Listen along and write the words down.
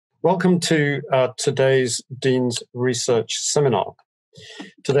Welcome to today's Dean's Research Seminar.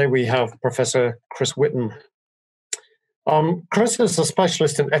 Today we have Professor Chris Whitten. Chris is a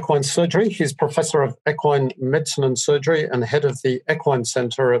specialist in equine surgery. He's Professor of Equine Medicine and Surgery and head of the Equine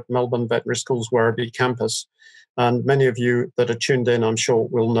Centre at Melbourne Veterinary School's Werribee campus. And many of you that are tuned in, I'm sure,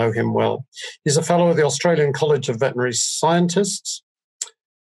 will know him well. He's a fellow of the Australian College of Veterinary Scientists.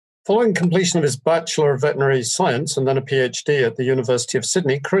 Following completion of his Bachelor of Veterinary Science and then a PhD at the University of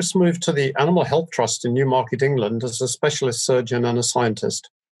Sydney, Chris moved to the Animal Health Trust in Newmarket, England as a specialist surgeon and a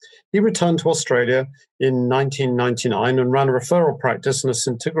scientist. He returned to Australia in 1999 and ran a referral practice and a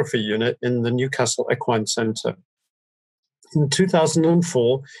scintigraphy unit in the Newcastle Equine Centre. In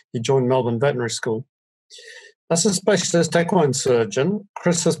 2004, he joined Melbourne Veterinary School. As a specialist equine surgeon,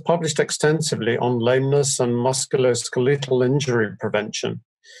 Chris has published extensively on lameness and musculoskeletal injury prevention.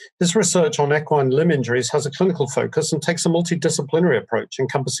 His research on equine limb injuries has a clinical focus and takes a multidisciplinary approach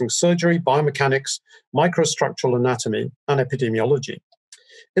encompassing surgery, biomechanics, microstructural anatomy, and epidemiology.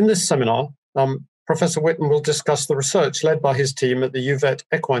 In this seminar, Professor Whitten will discuss the research led by his team at the UVet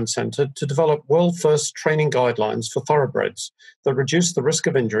Equine Centre to develop world-first training guidelines for thoroughbreds that reduce the risk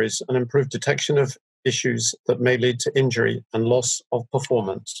of injuries and improve detection of issues that may lead to injury and loss of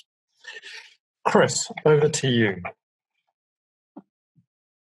performance. Chris, over to you.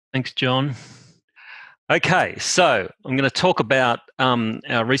 Thanks, John. Okay, so I'm going to talk about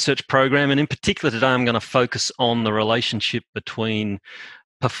our research program, and in particular today I'm going to focus on the relationship between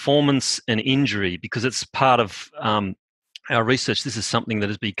performance and injury, because it's part of our research. This is something that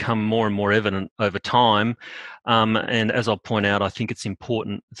has become more and more evident over time, and as I'll point out, I think it's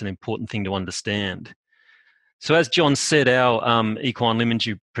important. It's an important thing to understand. So as John said, our equine limb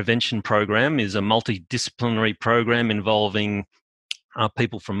injury prevention program is a multidisciplinary program involving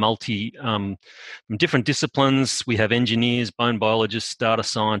people from different disciplines. We have engineers, bone biologists, data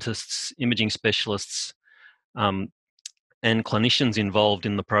scientists, imaging specialists, and clinicians involved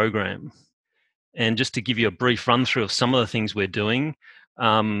in the program. And just to give you a brief run through of some of the things we're doing,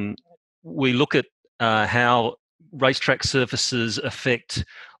 we look at how racetrack surfaces affect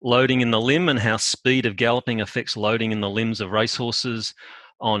loading in the limb and how speed of galloping affects loading in the limbs of racehorses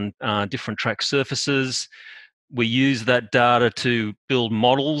on different track surfaces. We use that data to build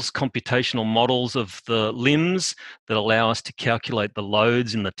models, computational models of the limbs that allow us to calculate the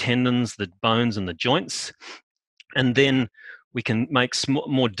loads in the tendons, the bones, and the joints. And then we can make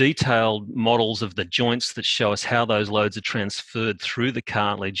more detailed models of the joints that show us how those loads are transferred through the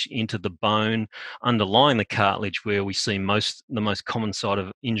cartilage into the bone underlying the cartilage, where we see the most common site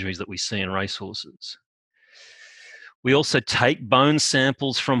of injuries that we see in racehorses. We also take bone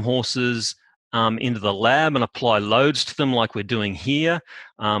samples from horses into the lab and apply loads to them like we're doing here,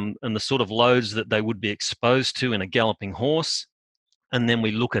 and the sort of loads that they would be exposed to in a galloping horse. And then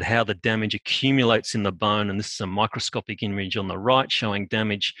we look at how the damage accumulates in the bone, and this is a microscopic image on the right showing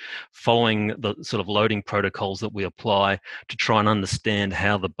damage following the sort of loading protocols that we apply to try and understand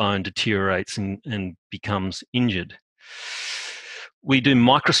how the bone deteriorates and becomes injured. We do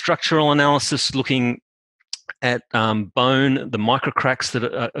microstructural analysis looking at bone, the microcracks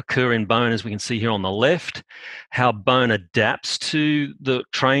that occur in bone, as we can see here on the left, how bone adapts to the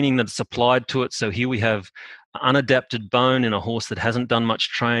training that's applied to it. So here we have unadapted bone in a horse that hasn't done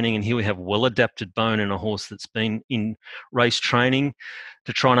much training, and here we have well-adapted bone in a horse that's been in race training,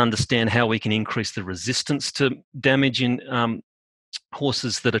 to try and understand how we can increase the resistance to damage in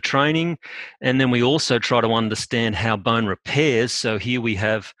horses that are training. And then we also try to understand how bone repairs. So here we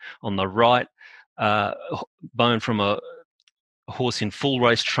have on the right bone from a horse in full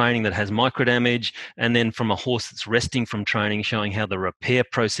race training that has microdamage, and then from a horse that's resting from training, showing how the repair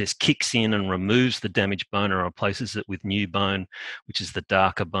process kicks in and removes the damaged bone and replaces it with new bone, which is the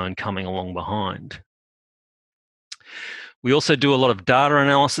darker bone coming along behind. We also do a lot of data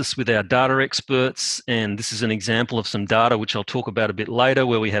analysis with our data experts, and this is an example of some data which I'll talk about a bit later,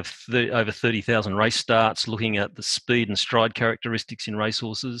 where we have over 30,000 race starts looking at the speed and stride characteristics in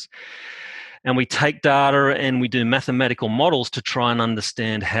racehorses. And we take data and we do mathematical models to try and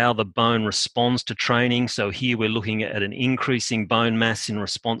understand how the bone responds to training. So here we're looking at an increasing bone mass in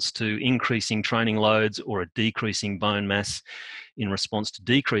response to increasing training loads, or a decreasing bone mass in response to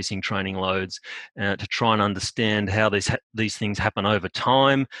decreasing training loads, to try and understand how these things happen over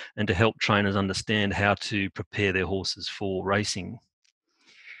time, and to help trainers understand how to prepare their horses for racing.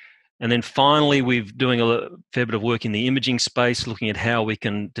 And then finally, we're doing a fair bit of work in the imaging space, looking at how we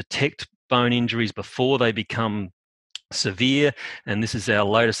can detect bone injuries before they become severe, and this is our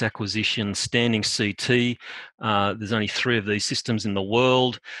latest acquisition, standing CT. There's only 3 of these systems in the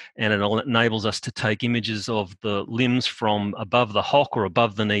world, and it enables us to take images of the limbs from above the hock or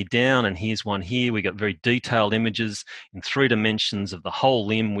above the knee down, and here's one here. We got very detailed images in 3 dimensions of the whole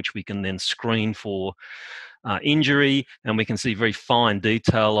limb, which we can then screen for injury, and we can see very fine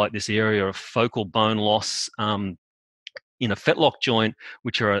detail like this area of focal bone loss in a fetlock joint,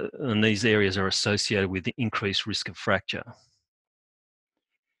 and these areas are associated with the increased risk of fracture.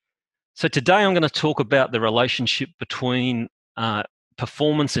 So today I'm going to talk about the relationship between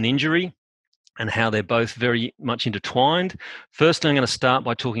performance and injury and how they're both very much intertwined. First, I'm going to start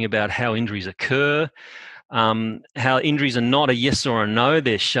by talking about how injuries occur, how injuries are not a yes or a no,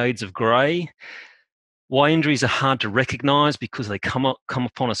 they're shades of grey. Why injuries are hard to recognise because they come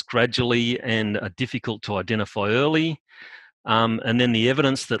upon us gradually and are difficult to identify early. And then the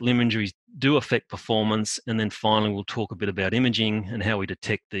evidence that limb injuries do affect performance. And then finally, we'll talk a bit about imaging and how we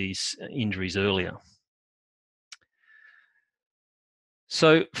detect these injuries earlier.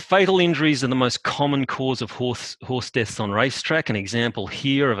 So fatal injuries are the most common cause of horse deaths on racetrack. An example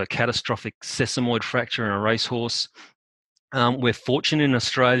here of a catastrophic sesamoid fracture in a racehorse. We're fortunate in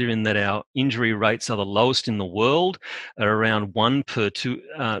Australia in that our injury rates are the lowest in the world at around 1 per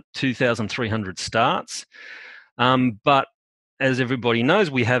 2,300 starts. But as everybody knows,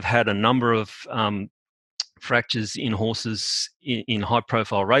 we have had a number of fractures in horses in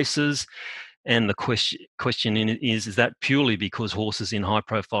high-profile races. And the question is that purely because horses in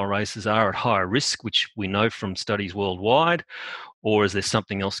high-profile races are at higher risk, which we know from studies worldwide, or is there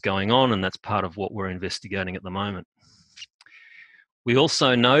something else going on? And that's part of what we're investigating at the moment. We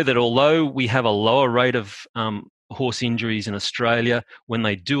also know that although we have a lower rate of horse injuries in Australia, when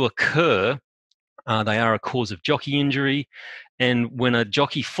they do occur, they are a cause of jockey injury. And when a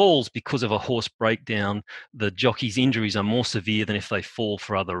jockey falls because of a horse breakdown, the jockey's injuries are more severe than if they fall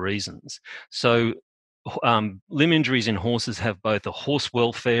for other reasons. So limb injuries in horses have both a horse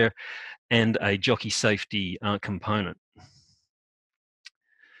welfare and a jockey safety component.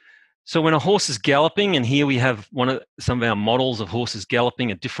 So when a horse is galloping, and here we have some of our models of horses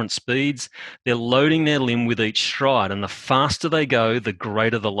galloping at different speeds, they're loading their limb with each stride, and the faster they go, the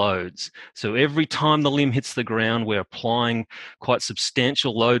greater the loads. So every time the limb hits the ground, we're applying quite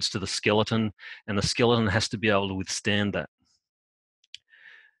substantial loads to the skeleton, and the skeleton has to be able to withstand that.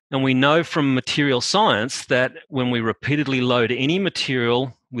 And we know from material science that when we repeatedly load any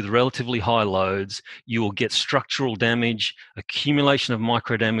material with relatively high loads, you will get structural damage, accumulation of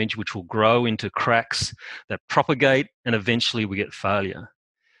micro damage, which will grow into cracks that propagate, and eventually we get failure.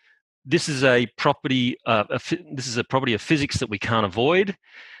 This is a property of physics that we can't avoid,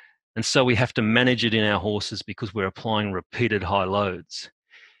 and so we have to manage it in our horses because we're applying repeated high loads.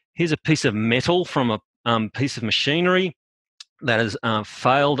 Here's a piece of metal from a piece of machinery that has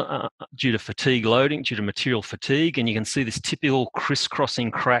failed due to fatigue loading, due to material fatigue. And you can see this typical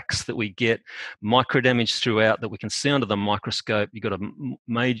crisscrossing cracks that we get, micro damage throughout that we can see under the microscope. You've got a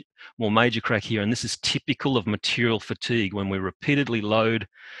more major crack here, and this is typical of material fatigue. When we repeatedly load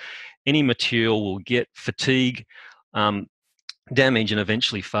any material, we'll get fatigue, damage, and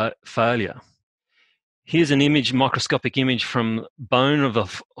eventually failure. Here's an image, microscopic image from bone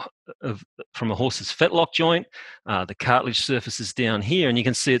from a horse's fetlock joint. The cartilage surface is down here, and you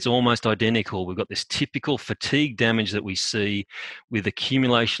can see it's almost identical. We've got this typical fatigue damage that we see with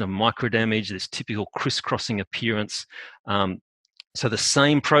accumulation of micro damage, this typical crisscrossing appearance. So the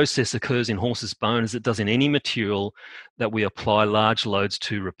same process occurs in horse's bone as it does in any material that we apply large loads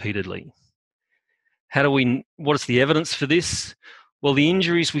to repeatedly. What is the evidence for this? Well, the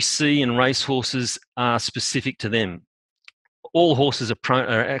injuries we see in racehorses are specific to them. All horses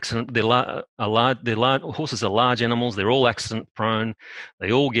are accident. Horses are large animals. They're all accident prone.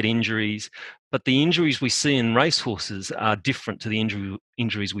 They all get injuries. But the injuries we see in racehorses are different to the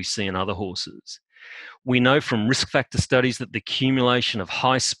injuries we see in other horses. We know from risk factor studies that the accumulation of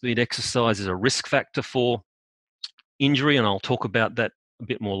high-speed exercise is a risk factor for injury, and I'll talk about that a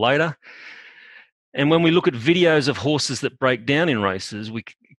bit more later. And when we look at videos of horses that break down in races, we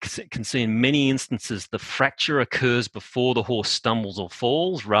can see in many instances the fracture occurs before the horse stumbles or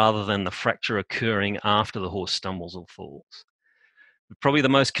falls rather than the fracture occurring after the horse stumbles or falls. But probably the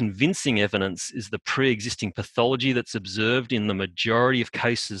most convincing evidence is the pre-existing pathology that's observed in the majority of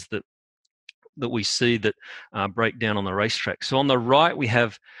cases that we see that break down on the racetrack. So on the right, we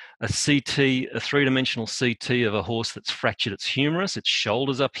have a three-dimensional CT of a horse that's fractured its humerus, its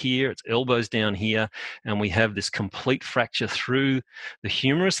shoulders up here, its elbows down here, and we have this complete fracture through the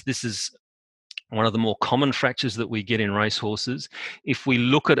humerus. This is one of the more common fractures that we get in racehorses. If we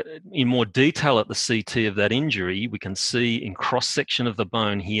look at it in more detail at the CT of that injury, we can see in cross-section of the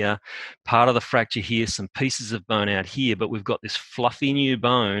bone here, part of the fracture here, some pieces of bone out here, but we've got this fluffy new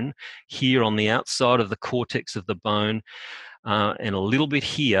bone here on the outside of the cortex of the bone, and a little bit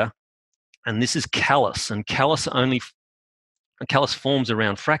here, and this is callus, and callus forms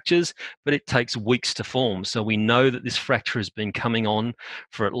around fractures, but it takes weeks to form. So we know that this fracture has been coming on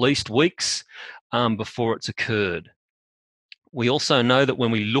for at least weeks before it's occurred. We also know that when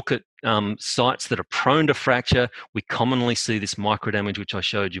we look at sites that are prone to fracture, we commonly see this microdamage, which I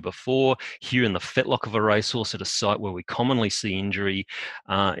showed you before, here in the fetlock of a racehorse at a site where we commonly see injury.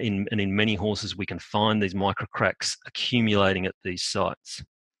 And in many horses, we can find these microcracks accumulating at these sites.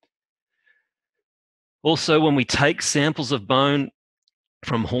 Also, when we take samples of bone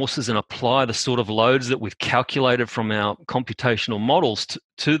from horses and apply the sort of loads that we've calculated from our computational models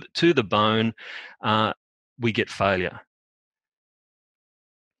to the bone, we get failure.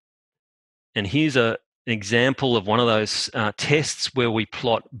 And here's an example of one of those tests where we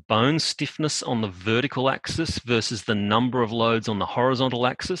plot bone stiffness on the vertical axis versus the number of loads on the horizontal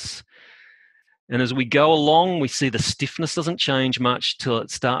axis. And as we go along, we see the stiffness doesn't change much till it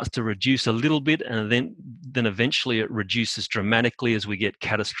starts to reduce a little bit, and then eventually it reduces dramatically as we get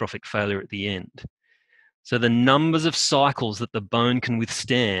catastrophic failure at the end. So the numbers of cycles that the bone can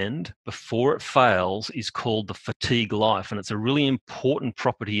withstand before it fails is called the fatigue life, and it's a really important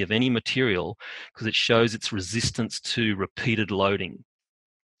property of any material because it shows its resistance to repeated loading.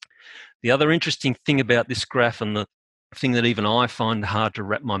 The other interesting thing about this graph, and the thing that even I find hard to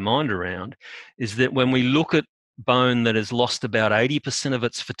wrap my mind around, is that when we look at bone that has lost about 80% of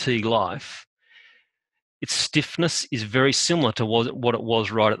its fatigue life, its stiffness is very similar to what it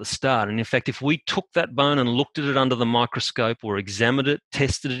was right at the start. And in fact, if we took that bone and looked at it under the microscope or examined it,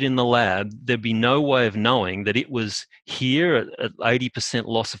 tested it in the lab, there'd be no way of knowing that it was here at 80%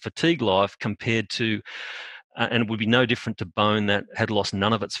 loss of fatigue life compared to, and it would be no different to bone that had lost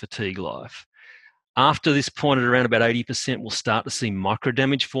none of its fatigue life. After this point at around about 80%, we'll start to see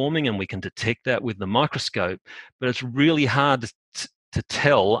microdamage forming, and we can detect that with the microscope, but it's really hard to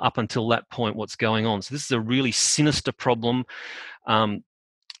tell up until that point what's going on. So this is a really sinister problem.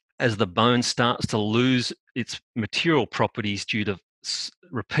 As the bone starts to lose its material properties due to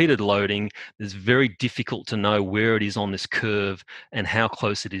repeated loading, it's very difficult to know where it is on this curve and how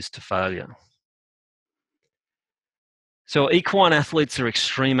close it is to failure. So equine athletes are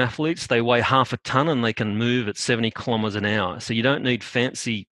extreme athletes. They weigh half a ton and they can move at 70 kilometers an hour. So you don't need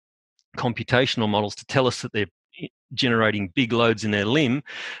fancy computational models to tell us that they're generating big loads in their limb,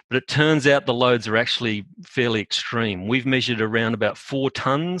 but it turns out the loads are actually fairly extreme. We've measured around about 4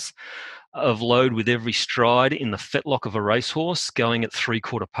 tons of load with every stride in the fetlock of a racehorse going at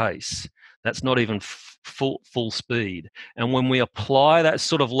 3/4 pace. That's not even full speed. And when we apply that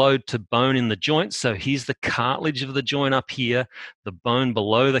sort of load to bone in the joint, so here's the cartilage of the joint up here, the bone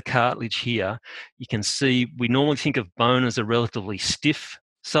below the cartilage here, you can see we normally think of bone as a relatively stiff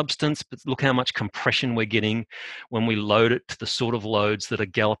substance, but look how much compression we're getting when we load it to the sort of loads that a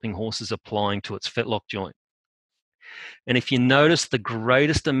galloping horse is applying to its fetlock joint. And if you notice, the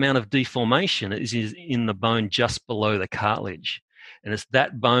greatest amount of deformation is in the bone just below the cartilage. And it's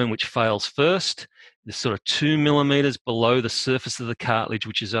that bone which fails first. It's sort of 2 millimeters below the surface of the cartilage,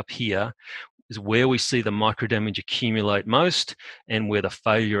 which is up here, is where we see the microdamage accumulate most and where the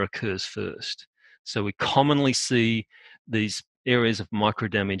failure occurs first. So we commonly see these areas of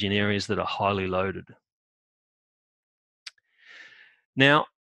microdamage in areas that are highly loaded. Now,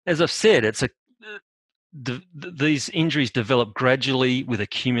 as I've said, these injuries develop gradually with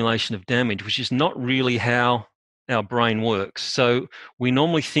accumulation of damage, which is not really how our brain works. So we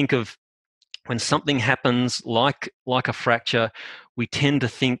normally think of when something happens like a fracture, we tend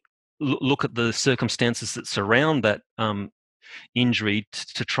to look at the circumstances that surround that injury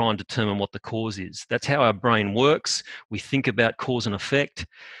to try and determine what the cause is. That's how our brain works. We think about cause and effect.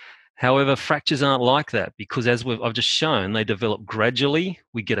 However, fractures aren't like that because, as I've just shown, they develop gradually.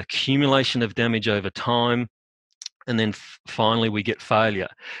 We get accumulation of damage over time, and then finally we get failure.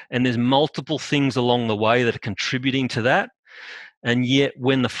 And there's multiple things along the way that are contributing to that. And yet,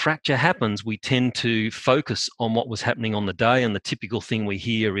 when the fracture happens, we tend to focus on what was happening on the day. And the typical thing we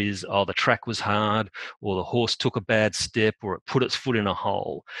hear is, oh, the track was hard, or the horse took a bad step, or it put its foot in a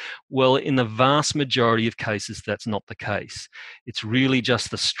hole. Well, in the vast majority of cases, that's not the case. It's really just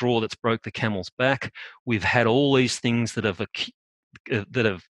the straw that's broke the camel's back. We've had all these things that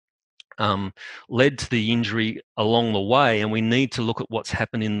have led to the injury along the way, and we need to look at what's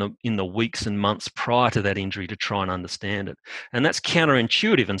happened in the weeks and months prior to that injury to try and understand it. And that's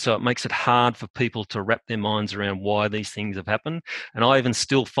counterintuitive, and so it makes it hard for people to wrap their minds around why these things have happened. And I even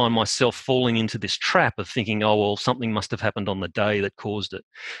still find myself falling into this trap of thinking, oh, well, something must have happened on the day that caused it.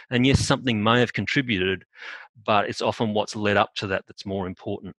 And yes, something may have contributed, but it's often what's led up to that that's more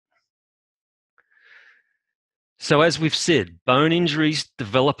important. So as we've said, bone injuries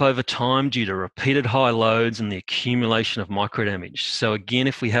develop over time due to repeated high loads and the accumulation of microdamage. So again,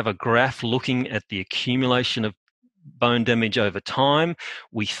 if we have a graph looking at the accumulation of bone damage over time,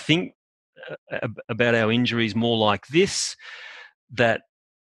 we think about our injuries more like this, that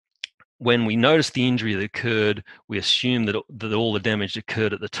when we notice the injury that occurred, we assume that all the damage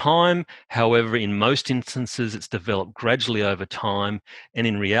occurred at the time. However, in most instances, it's developed gradually over time. And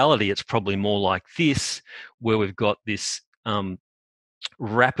in reality, it's probably more like this, where we've got this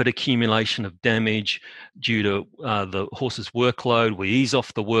rapid accumulation of damage due to the horse's workload. We ease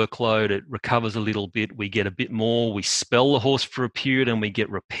off the workload, it recovers a little bit, we get a bit more, we spell the horse for a period and we get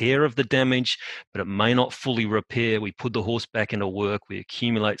repair of the damage, but it may not fully repair. We put the horse back into work, we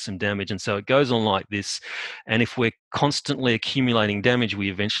accumulate some damage, and so it goes on like this. And if we're constantly accumulating damage,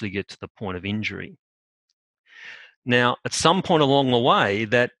 we eventually get to the point of injury. Now, at some point along the way,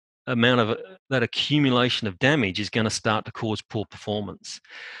 that accumulation of damage is going to start to cause poor performance,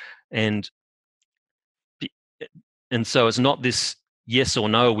 and so it's not this yes or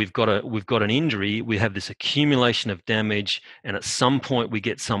no, we've got an injury. We have this accumulation of damage, and at some point we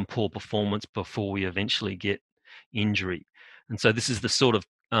get some poor performance before we eventually get injury. And so this is the sort of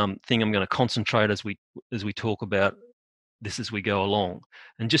thing I'm going to concentrate as we talk about this as we go along.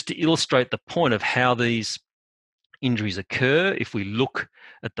 And just to illustrate the point of how these injuries occur, if we look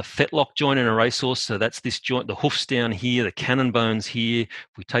at the fetlock joint in a racehorse, so that's this joint, the hoof's down here, the cannon bone's here.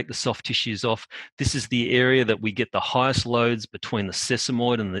 If we take the soft tissues off, this is the area that we get the highest loads between the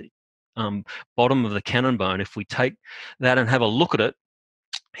sesamoid and the bottom of the cannon bone. If we take that and have a look at it,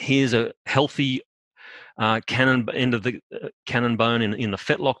 here's a healthy end of the cannon bone in the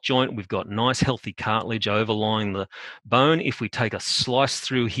fetlock joint. We've got nice healthy cartilage overlying the bone. If we take a slice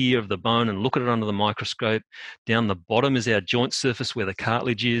through here of the bone and look at it under the microscope, down the bottom is our joint surface where the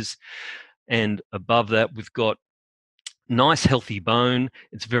cartilage is, and above that we've got nice healthy bone.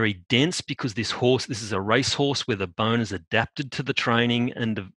 It's very dense because this is a racehorse where the bone is adapted to the training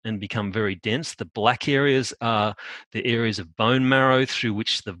and become very dense. The black areas are the areas of bone marrow through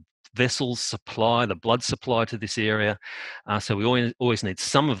which the vessels supply the blood supply to this area, so we always need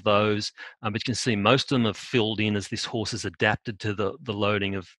some of those, but you can see most of them have filled in as this horse is adapted to the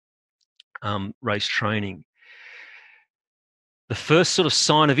loading of race training. The first sort of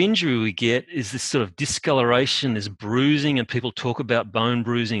sign of injury we get is this sort of discoloration, this bruising, and people talk about bone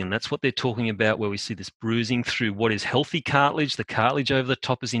bruising, and that's what they're talking about, where we see this bruising through what is healthy cartilage. The cartilage over the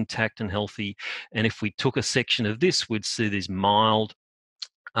top is intact and healthy, and if we took a section of this, we'd see these mild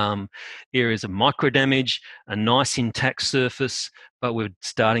areas of microdamage, a nice intact surface, but we're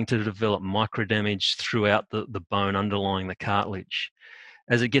starting to develop microdamage throughout the bone underlying the cartilage.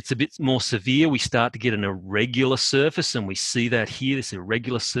 As it gets a bit more severe, we start to get an irregular surface, and we see that here, this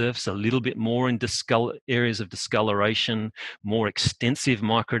irregular surface, a little bit more in areas of discoloration, more extensive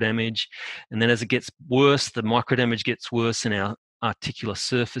microdamage. And then as it gets worse, the microdamage gets worse in our articular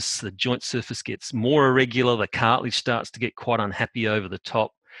surface, the joint surface gets more irregular, the cartilage starts to get quite unhappy over the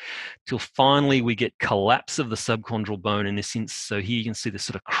top, till finally we get collapse of the subchondral bone in this instance. So here you can see the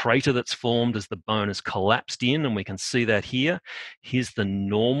sort of crater that's formed as the bone is collapsed in, and we can see that here. Here's the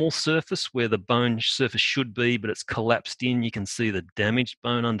normal surface where the bone surface should be, but it's collapsed in. You can see the damaged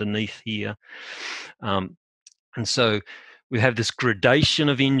bone underneath here. And so we have this gradation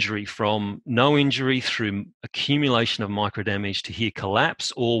of injury from no injury through accumulation of microdamage to here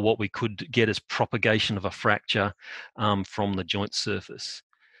collapse, or what we could get as propagation of a fracture from the joint surface.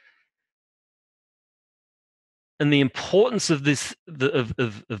 And the importance of this, of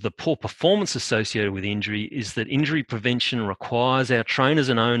the poor performance associated with injury, is that injury prevention requires our trainers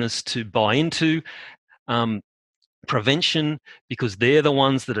and owners to buy into prevention, because they're the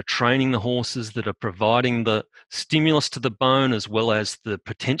ones that are training the horses, that are providing the stimulus to the bone as well as the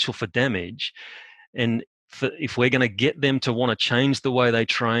potential for damage. And if we're going to get them to want to change the way they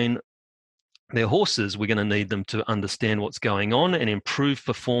train their horses, we're going to need them to understand what's going on, and improved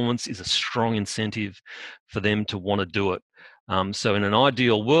performance is a strong incentive for them to want to do it. So in an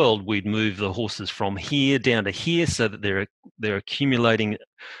ideal world, we'd move the horses from here down to here so that they're accumulating.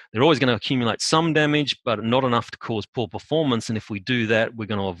 They're always going to accumulate some damage, but not enough to cause poor performance. And if we do that, we're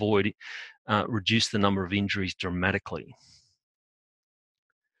going to reduce the number of injuries dramatically.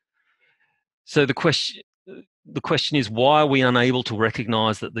 So the question is, why are we unable to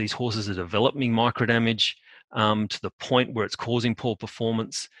recognize that these horses are developing microdamage to the point where it's causing poor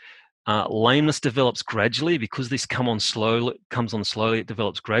performance? Lameness develops gradually because this comes on slowly. It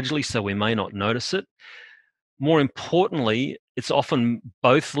develops gradually, so we may not notice it. More importantly, it's often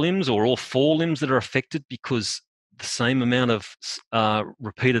both limbs or all four limbs that are affected because the same amount of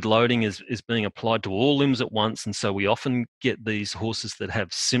repeated loading is being applied to all limbs at once. And so we often get these horses that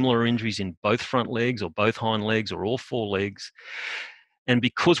have similar injuries in both front legs or both hind legs or all four legs. And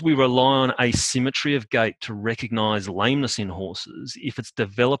because we rely on asymmetry of gait to recognize lameness in horses, if it's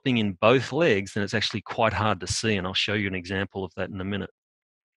developing in both legs, then it's actually quite hard to see. And I'll show you an example of that in a minute.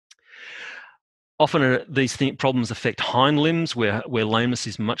 Often these problems affect hind limbs where lameness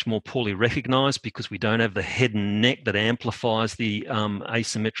is much more poorly recognized because we don't have the head and neck that amplifies the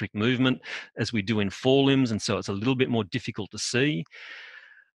asymmetric movement as we do in forelimbs, and so it's a little bit more difficult to see.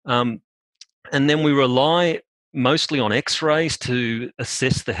 And then we rely mostly on x-rays to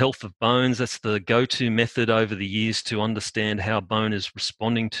assess the health of bones. That's the go-to method over the years to understand how bone is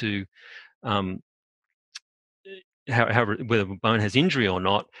responding to whether a bone has injury or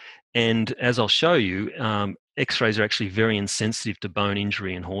not. And as I'll show you, x-rays are actually very insensitive to bone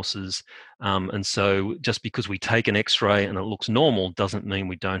injury in horses. And so just because we take an x-ray and it looks normal doesn't mean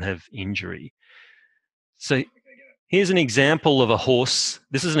we don't have injury. So here's an example of a horse.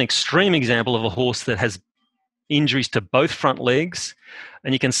 This is an extreme example of a horse that has injuries to both front legs.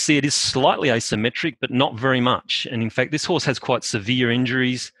 And you can see it is slightly asymmetric, but not very much. And in fact, this horse has quite severe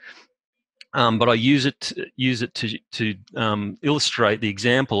injuries. But I use it to illustrate the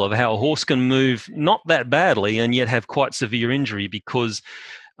example of how a horse can move not that badly and yet have quite severe injury because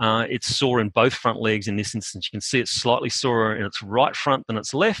it's sore in both front legs. In this instance, you can see it's slightly sorer in its right front than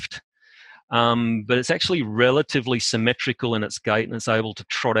its left, but it's actually relatively symmetrical in its gait and it's able to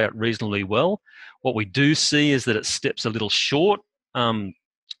trot out reasonably well. What we do see is that it steps a little short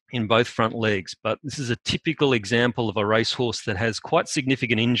in both front legs, but this is a typical example of a racehorse that has quite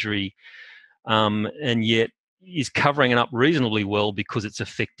significant injury and yet is covering it up reasonably well because it's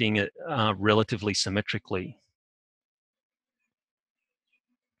affecting it relatively symmetrically.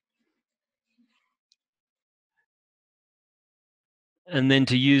 And then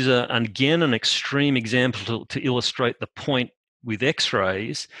to use again an extreme example to illustrate the point with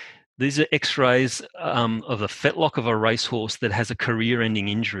x-rays, these are x-rays of the fetlock of a racehorse that has a career-ending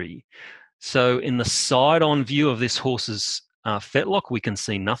injury. So in the side-on view of this horse's fetlock, we can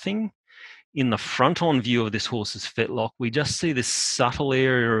see nothing. In the front-on view of this horse's fetlock, we just see this subtle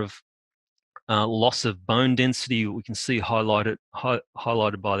area of loss of bone density. We can see highlighted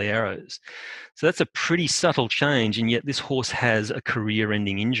by the arrows. So that's a pretty subtle change, and yet this horse has a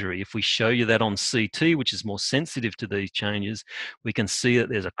career-ending injury. If we show you that on CT, which is more sensitive to these changes, we can see that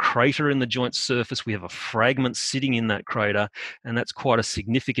there's a crater in the joint surface. We have a fragment sitting in that crater, and that's quite a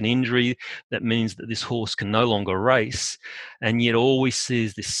significant injury. That means that this horse can no longer race, and yet all we see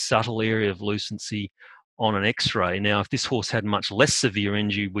is this subtle area of lucency on an x-ray. Now, if this horse had much less severe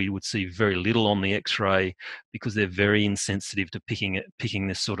injury, we would see very little on the x-ray because they're very insensitive to picking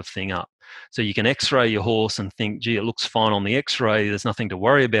this sort of thing up. So you can x-ray your horse and think, gee, it looks fine on the x-ray, there's nothing to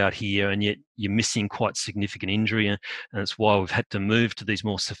worry about here, and yet you're missing quite significant injury, and that's why we've had to move to these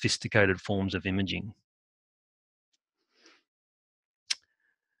more sophisticated forms of imaging.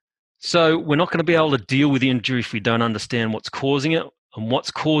 So we're not going to be able to deal with the injury if we don't understand what's causing it. And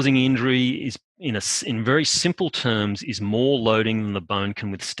what's causing injury is, in very simple terms, is more loading than the bone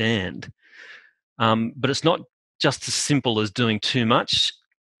can withstand. But it's not just as simple as doing too much.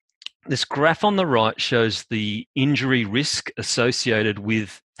 This graph on the right shows the injury risk associated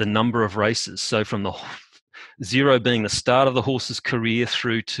with the number of races. So from the 0 being the start of the horse's career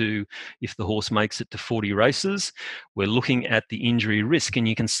through to if the horse makes it to 40 races, we're looking at the injury risk, and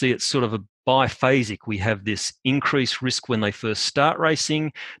you can see it's sort of a biphasic. We have this increased risk when they first start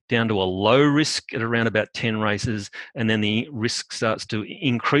racing, down to a low risk at around about 10 races, and then the risk starts to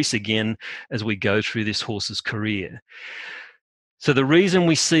increase again as we go through this horse's career. So the reason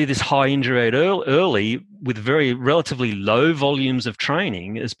we see this high injury rate early with very relatively low volumes of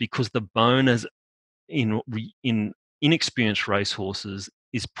training is because the bone is in inexperienced racehorses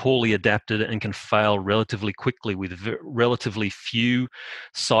is poorly adapted and can fail relatively quickly with relatively few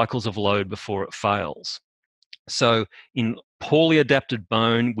cycles of load before it fails. So in poorly adapted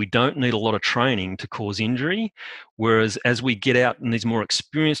bone, we don't need a lot of training to cause injury, whereas as we get out in these more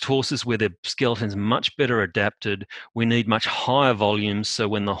experienced horses where their skeleton's much better adapted, we need much higher volumes. So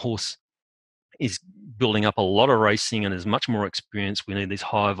when the horse is building up a lot of racing and is much more experienced, we need these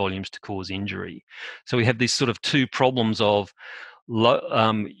higher volumes to cause injury. So we have these sort of two problems of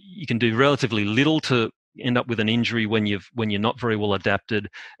you can do relatively little to end up with an injury when you're not very well adapted,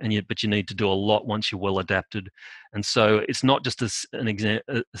 but you need to do a lot once you're well adapted. And so it's not just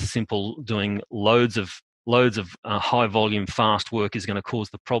a simple doing loads of high volume fast work is going to cause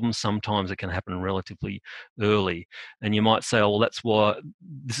the problem. Sometimes it can happen relatively early, and you might say, oh well, that's why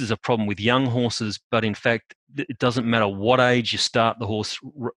this is a problem with young horses, but in fact it doesn't matter what age you start the horse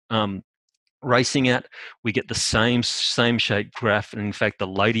racing at. We get the same shaped graph, and in fact the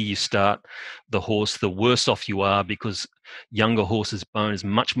later you start the horse, the worse off you are, because younger horses' bone is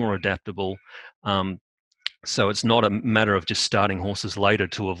much more adaptable. So it's not a matter of just starting horses later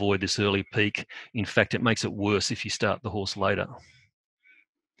to avoid this early peak. In fact, it makes it worse if you start the horse later.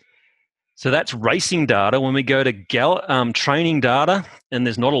 So that's racing data. When we go to training data, and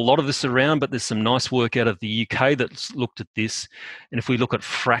there's not a lot of this around, but there's some nice work out of the UK that's looked at this. And if we look at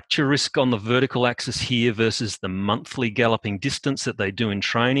fracture risk on the vertical axis here versus the monthly galloping distance that they do in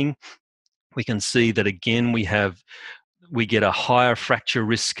training, we can see that again we get a higher fracture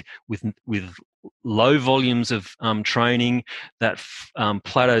risk with low volumes of training. That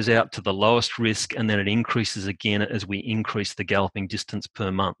plateaus out to the lowest risk, and then it increases again as we increase the galloping distance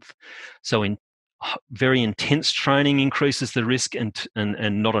per month. So in very intense training increases the risk, and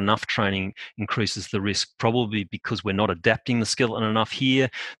not enough training increases the risk, probably because we're not adapting the skeleton enough here.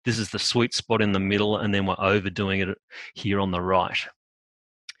 This is the sweet spot in the middle, and then we're overdoing it here on the right.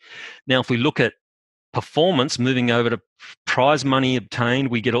 Now, if we look at performance, moving over to prize money obtained,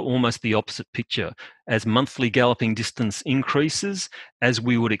 we get almost the opposite picture. As monthly galloping distance increases, as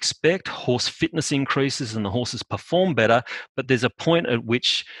we would expect, horse fitness increases and the horses perform better, but there's a point at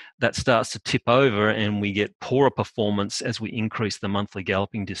which that starts to tip over and we get poorer performance as we increase the monthly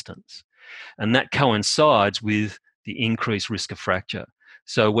galloping distance. And that coincides with the increased risk of fracture.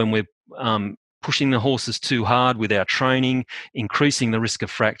 So when we're pushing the horses too hard with our training, increasing the risk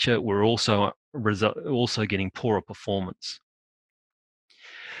of fracture, we're also getting poorer performance.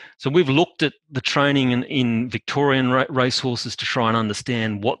 So we've looked at the training in Victorian racehorses to try and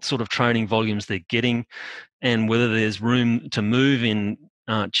understand what sort of training volumes they're getting and whether there's room to move in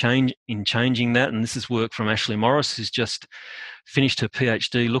changing that. And this is work from Ashley Morris, who's just finished her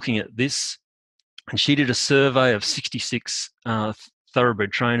PhD looking at this. And she did a survey of 66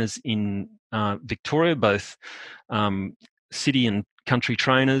 thoroughbred trainers in Victoria, both city and country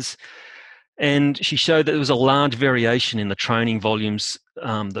trainers. And she showed that there was a large variation in the training volumes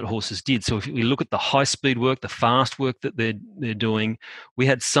that horses did. So if we look at the high-speed work, the fast work that they're doing, we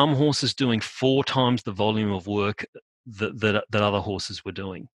had some horses doing 4 times the volume of work that other horses were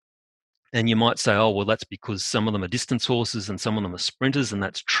doing. And you might say, oh, well, that's because some of them are distance horses and some of them are sprinters, and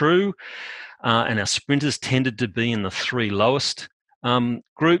that's true. And our sprinters tended to be in the 3 lowest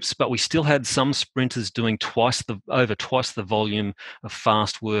groups, but we still had some sprinters doing over twice the volume of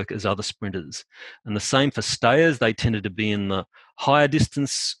fast work as other sprinters. And the same for stayers. They tended to be in the higher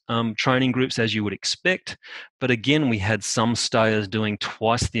distance training groups, as you would expect. But again, we had some stayers doing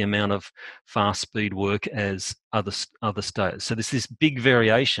twice the amount of fast speed work as other stayers. So there's this big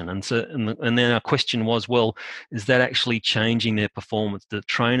variation. And then our question was, well, is that actually changing their performance? The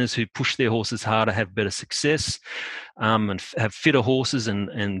trainers who push their horses harder have better success and have fitter horses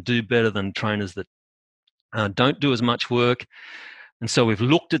and do better than trainers that don't do as much work. And so we've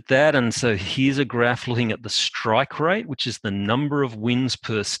looked at that, and so here's a graph looking at the strike rate, which is the number of wins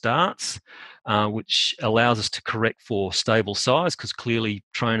per starts, which allows us to correct for stable size, because clearly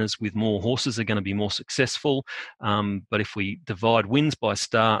trainers with more horses are going to be more successful. But if we divide wins by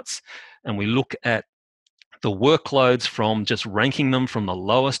starts and we look at the workloads from just ranking them from the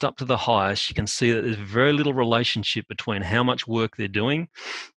lowest up to the highest, you can see that there's very little relationship between how much work they're doing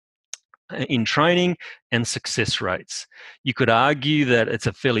in training and success rates. You could argue that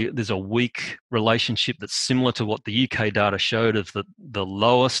there's a weak relationship that's similar to what the UK data showed, of the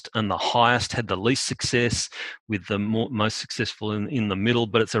lowest and the highest had the least success, with the most successful in the middle,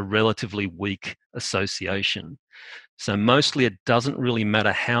 but it's a relatively weak association. So mostly it doesn't really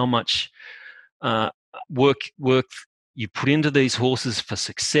matter how much work you put into these horses for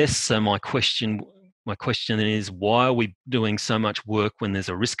success. So my question is, why are we doing so much work when there's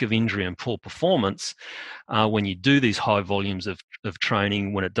a risk of injury and poor performance when you do these high volumes of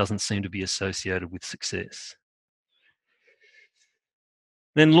training, when it doesn't seem to be associated with success?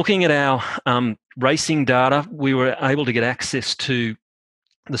 Then looking at our racing data, we were able to get access to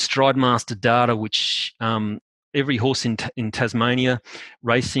the StrideMaster data, which every horse in Tasmania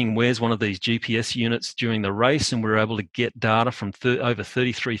racing wears one of these GPS units during the race, and we were able to get data from over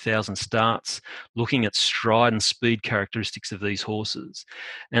 33,000 starts looking at stride and speed characteristics of these horses.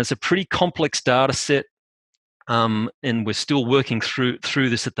 And it's a pretty complex data set. and we're still working through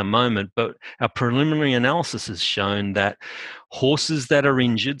this at the moment, but our preliminary analysis has shown that horses that are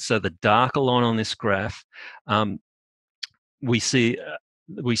injured, so the darker line on this graph, we see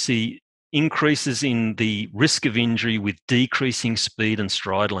increases in the risk of injury with decreasing speed and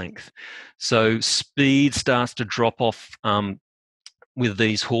stride length. So speed starts to drop off with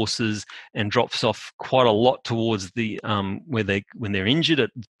these horses and drops off quite a lot towards the when they're injured at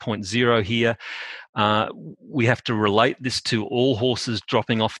point 0 here. We have to relate this to all horses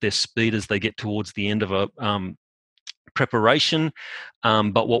dropping off their speed as they get towards the end of a preparation.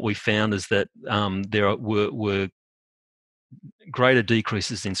 But what we found is that there were greater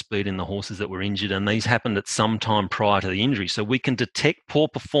decreases in speed in the horses that were injured, and these happened at some time prior to the injury. So we can detect poor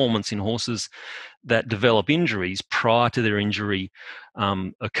performance in horses that develop injuries prior to their injury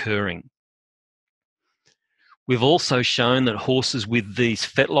occurring. We've also shown that horses with these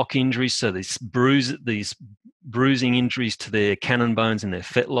fetlock injuries, so these bruising injuries to their cannon bones and their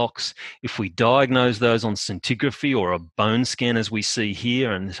fetlocks, if we diagnose those on scintigraphy or a bone scan as we see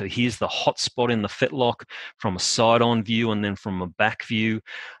here, and so here's the hot spot in the fetlock from a side-on view and then from a back view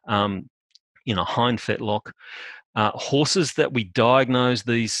in a hind fetlock. Horses that we diagnose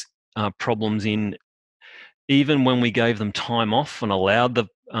these problems in, even when we gave them time off and allowed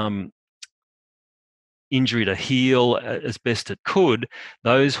the injury to heal as best it could,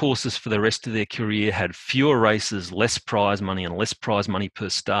 those horses for the rest of their career had fewer races, less prize money, and less prize money per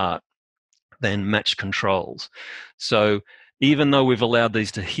start than matched controls. So even though we've allowed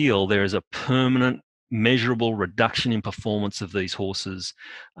these to heal, there is a permanent, measurable reduction in performance of these horses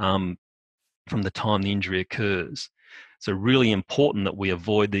from the time the injury occurs. So really important that we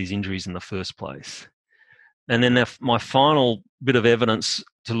avoid these injuries in the first place. And then my final bit of evidence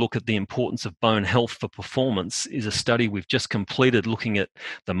to look at the importance of bone health for performance is a study we've just completed looking at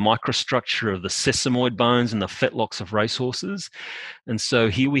the microstructure of the sesamoid bones and the fetlocks of racehorses. And so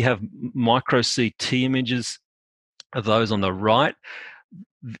here we have micro CT images of those on the right.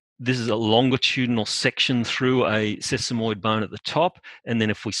 This is a longitudinal section through a sesamoid bone at the top, and then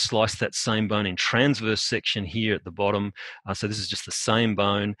if we slice that same bone in transverse section here at the bottom, so this is just the same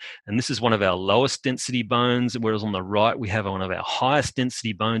bone, and this is one of our lowest density bones, whereas on the right we have one of our highest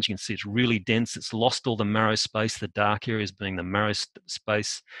density bones. You can see it's really dense. It's lost all the marrow space, the dark areas being the marrow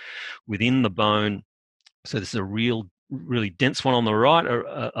space within the bone. So this is a really dense one on the right, or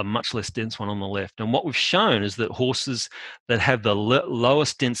a much less dense one on the left. And what we've shown is that horses that have the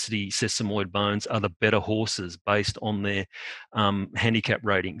lowest density sesamoid bones are the better horses based on their handicap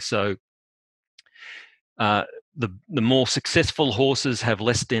rating. So the more successful horses have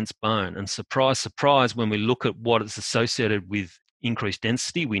less dense bone. And surprise, surprise, when we look at what is associated with increased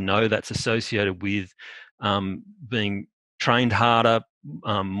density, we know that's associated with being trained harder,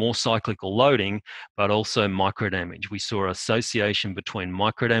 more cyclical loading, but also microdamage. We saw an association between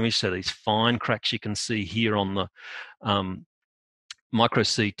microdamage, so these fine cracks you can see here on the micro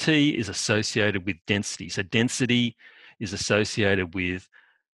CT is associated with density. So density is associated with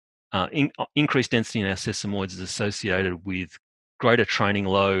increased density in our sesamoids is associated with greater training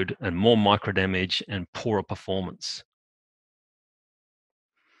load and more microdamage and poorer performance.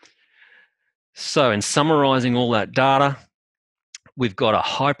 So in summarizing all that data, we've got a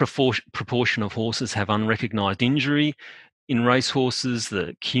high proportion of horses have unrecognized injury. In racehorses, the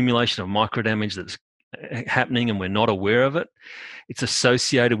accumulation of microdamage that's happening and we're not aware of it. It's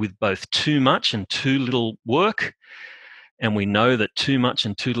associated with both too much and too little work. And we know that too much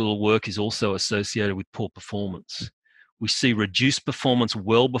and too little work is also associated with poor performance. We see reduced performance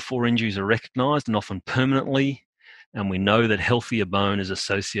well before injuries are recognized and often permanently. And we know that healthier bone is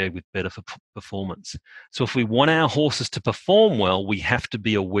associated with better performance. So if we want our horses to perform well, we have to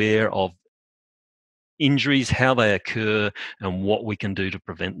be aware of injuries, how they occur, and what we can do to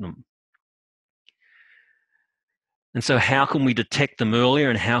prevent them. And so how can we detect them earlier,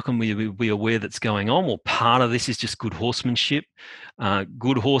 and how can we be aware that's going on? Well, part of this is just good horsemanship.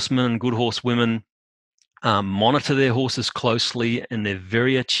 Good horsemen, good horsewomen monitor their horses closely, and they're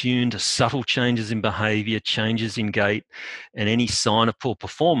very attuned to subtle changes in behavior, changes in gait, and any sign of poor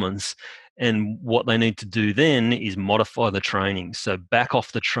performance. And what they need to do then is modify the training. So back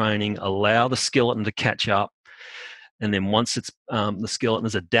off the training, allow the skeleton to catch up. And then once it's the skeleton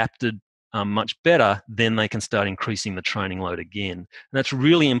is adapted much better, then they can start increasing the training load again. And that's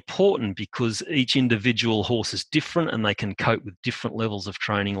really important because each individual horse is different and they can cope with different levels of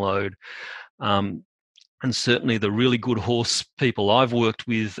training load. And certainly the really good horse people I've worked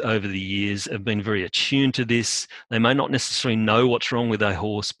with over the years have been very attuned to this. They may not necessarily know what's wrong with their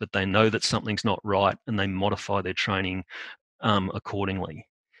horse, but they know that something's not right and they modify their training accordingly.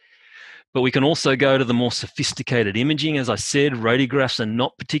 But we can also go to the more sophisticated imaging. As I said, radiographs are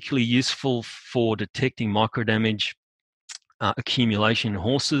not particularly useful for detecting microdamage accumulation in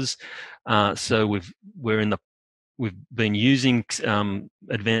horses. So we've been using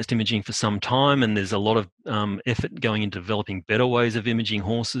advanced imaging for some time, and there's a lot of effort going into developing better ways of imaging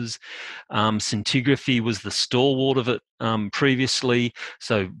horses. Scintigraphy was the stalwart of it previously,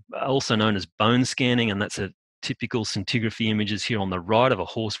 so also known as bone scanning, and that's a typical scintigraphy images here on the right of a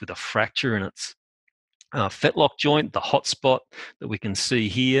horse with a fracture in its fetlock joint, the hot spot that we can see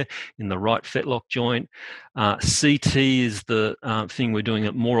here in the right fetlock joint. CT is the thing we're doing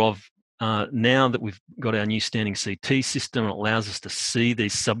it more of now that we've got our new standing CT system. It allows us to see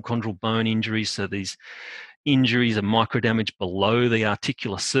these subchondral bone injuries. So these injuries are microdamage below the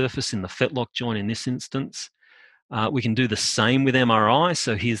articular surface in the fetlock joint in this instance. We can do the same with MRI.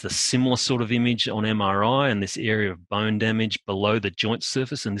 So here's the similar sort of image on MRI and this area of bone damage below the joint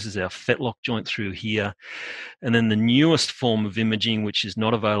surface. And this is our fetlock joint through here. And then the newest form of imaging, which is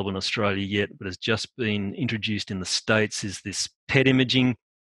not available in Australia yet, but has just been introduced in the States, is this PET imaging,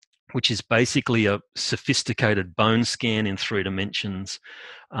 which is basically a sophisticated bone scan in 3 dimensions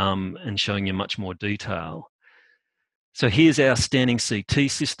and showing you much more detail. So here's our standing CT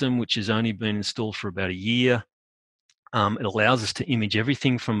system, which has only been installed for about a year. It allows us to image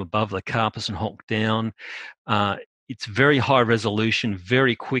everything from above the carpus and hock down. It's very high resolution,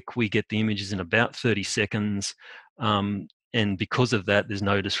 very quick. We get the images in about 30 seconds. And because of that, there's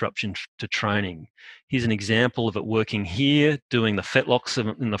no disruption to training. Here's an example of it working here, doing the fetlocks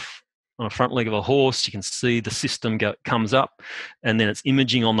on the front leg of a horse. You can see the system comes up, and then it's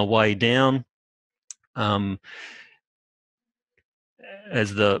imaging on the way down. As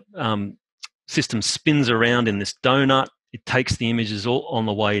the system spins around in this donut, it takes the images all on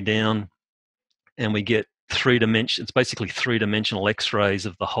the way down, and we get it's basically 3-dimensional X-rays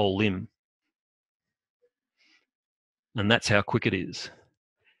of the whole limb. And that's how quick it is.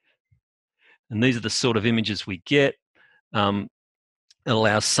 And these are the sort of images we get. It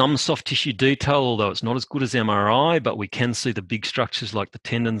allows some soft tissue detail, although it's not as good as MRI, but we can see the big structures like the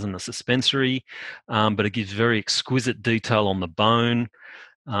tendons and the suspensory, but it gives very exquisite detail on the bone.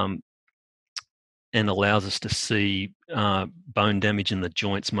 And allows us to see bone damage in the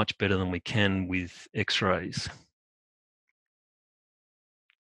joints much better than we can with X-rays.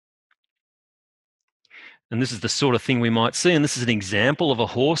 And this is the sort of thing we might see. And this is an example of a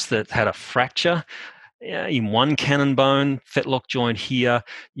horse that had a fracture in one cannon bone, fetlock joint here.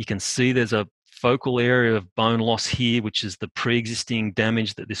 You can see there's a focal area of bone loss here, which is the pre-existing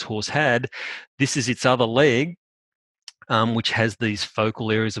damage that this horse had. This is its other leg, which has these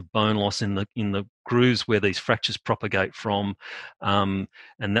focal areas of bone loss in the grooves where these fractures propagate from. And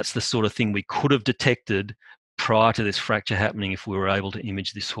that's the sort of thing we could have detected prior to this fracture happening if we were able to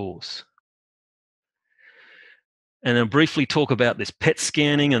image this horse. And I'll briefly talk about this PET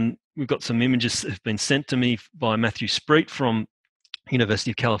scanning, and we've got some images that have been sent to me by Matthew Spreet from University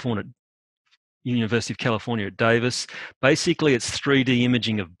of California at Davis. Basically, it's 3D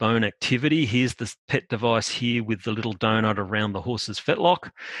imaging of bone activity. Here's the PET device here with the little donut around the horse's fetlock.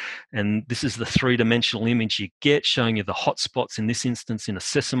 And this is the 3-dimensional image you get, showing you the hot spots, in this instance, in a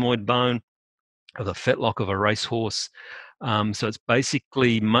sesamoid bone of the fetlock of a racehorse. So it's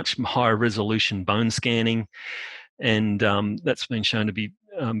basically much higher resolution bone scanning. And that's been shown to be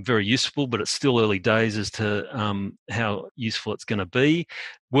very useful, but it's still early days as to how useful it's going to be.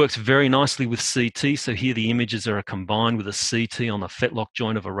 Works very nicely with CT. So here the images are combined with a CT on the fetlock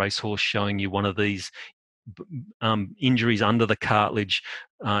joint of a racehorse, showing you one of these injuries under the cartilage,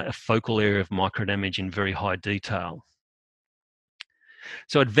 a focal area of microdamage in very high detail.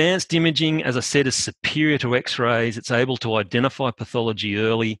 So advanced imaging, as I said, is superior to X-rays. It's able to identify pathology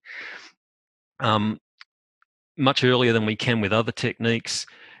early. Much earlier than we can with other techniques.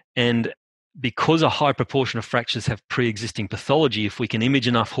 And because a high proportion of fractures have pre-existing pathology, if we can image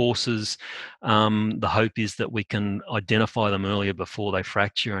enough horses, the hope is that we can identify them earlier before they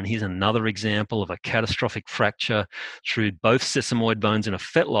fracture. And here's another example of a catastrophic fracture through both sesamoid bones in a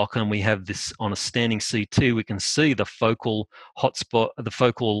fetlock. And we have this on a standing CT. We can see the focal hotspot, the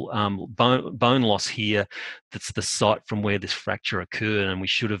focal bone loss here. That's the site from where this fracture occurred. And we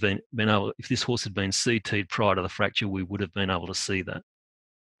should have been able, if this horse had been CT'd prior to the fracture, we would have been able to see that.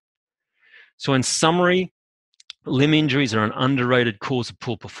 So in summary, limb injuries are an underrated cause of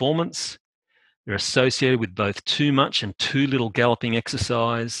poor performance. They're associated with both too much and too little galloping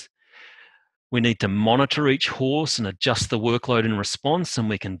exercise. We need to monitor each horse and adjust the workload in response, and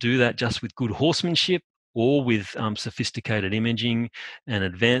we can do that just with good horsemanship or with sophisticated imaging. And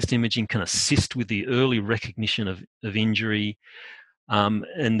advanced imaging can assist with the early recognition of injury.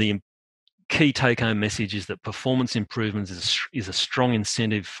 And the key take-home message is that performance improvements is a strong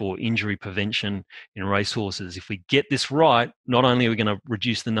incentive for injury prevention in racehorses. If we get this right, not only are we going to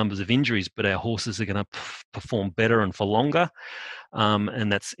reduce the numbers of injuries, but our horses are going to perform better and for longer,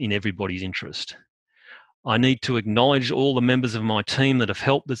 and that's in everybody's interest. I need to acknowledge all the members of my team that have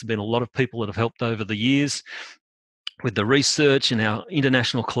helped. There's been a lot of people that have helped over the years with the research, and our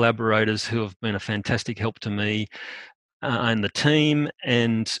international collaborators who have been a fantastic help to me and the team,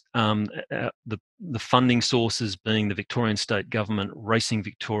 and the funding sources being the Victorian State Government, Racing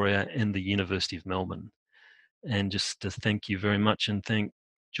Victoria, and the University of Melbourne. And just to thank you very much, and thank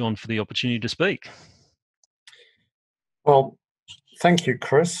John for the opportunity to speak. Well, thank you,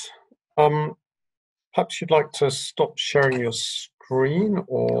 Chris. Perhaps you'd like to stop sharing your screen,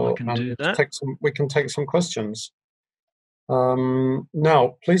 or I can do that. We can take some questions.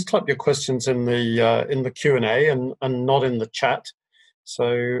 Now, please type your questions in the Q&A and not in the chat.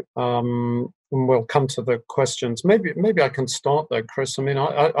 So we'll come to the questions. Maybe I can start there, Chris. I mean,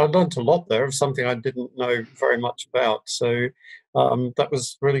 I learned a lot there of something I didn't know very much about. So that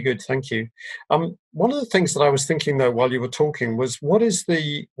was really good. Thank you. One of the things that I was thinking though while you were talking was what is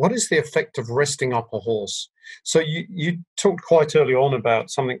the effect of resting up a horse? So you talked quite early on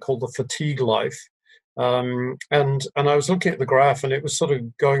about something called the fatigue life. And I was looking at the graph, and it was sort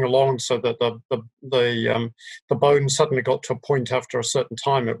of going along so that the bone suddenly got to a point after a certain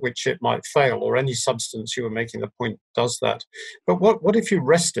time at which it might fail, or any substance you were making the point does that. But what if you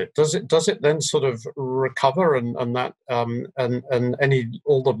rest it? Does it then sort of recover, and all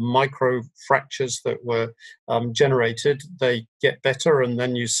the micro fractures that were generated, they get better, and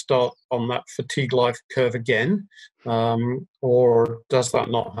then you start on that fatigue life curve again, or does that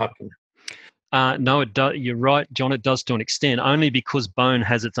not happen? No, it does. You're right, John. It does to an extent, only because bone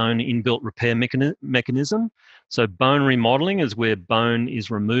has its own inbuilt repair mechanism. So bone remodeling is where bone is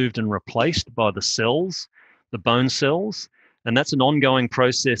removed and replaced by the cells, the bone cells, and that's an ongoing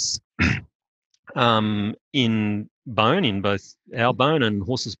process in bone, in both our bone and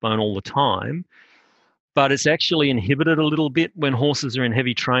horses' bone all the time. But it's actually inhibited a little bit when horses are in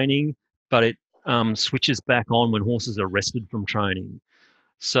heavy training, but it switches back on when horses are rested from training.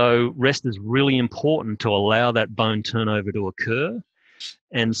 So rest is really important to allow that bone turnover to occur.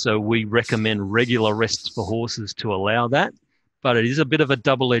 And so we recommend regular rests for horses to allow that. But it is a bit of a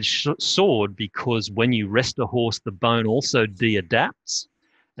double-edged sword, because when you rest a horse, the bone also de-adapts.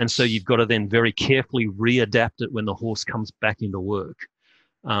 And so you've got to then very carefully readapt it when the horse comes back into work.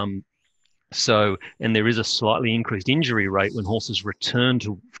 And there is a slightly increased injury rate when horses return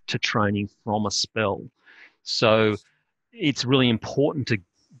to training from a spell. So it's really important to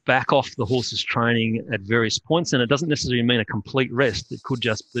back off the horse's training at various points, and it doesn't necessarily mean a complete rest. It could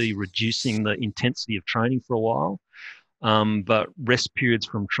just be reducing the intensity of training for a while. But rest periods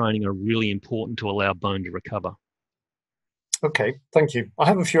from training are really important to allow bone to recover. Okay, thank you. I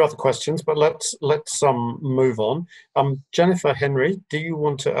have a few other questions, but let's move on. Jennifer Henry, do you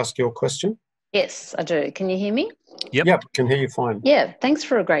want to ask your question? Yes, I do. Can you hear me? Yep, can hear you fine. Yeah, thanks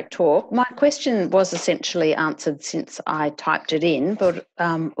for a great talk. My question was essentially answered since I typed it in, but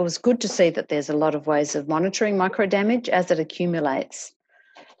it was good to see that there's a lot of ways of monitoring microdamage as it accumulates,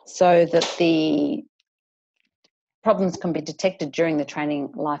 so that the problems can be detected during the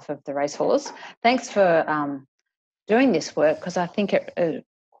training life of the racehorse. Thanks for doing this work, because I think it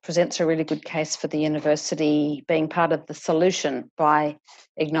presents a really good case for the university being part of the solution by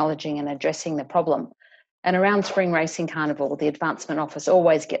acknowledging and addressing the problem. And around Spring Racing Carnival, the Advancement Office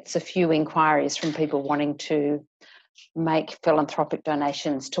always gets a few inquiries from people wanting to make philanthropic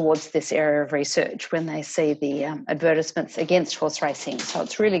donations towards this area of research when they see the advertisements against horse racing. So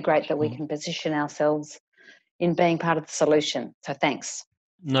it's really great that we can position ourselves in being part of the solution. So thanks.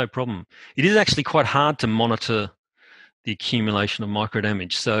 No problem. It is actually quite hard to monitor the accumulation of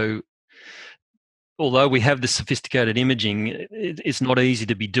microdamage. So although we have this sophisticated imaging, it's not easy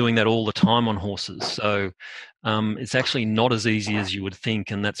to be doing that all the time on horses. So it's actually not as easy as you would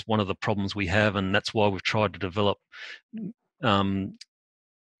think, and that's one of the problems we have, and that's why we've tried to develop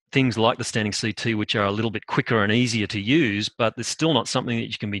things like the standing CT, which are a little bit quicker and easier to use, but there's still not something that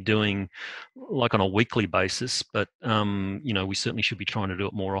you can be doing like on a weekly basis. But we certainly should be trying to do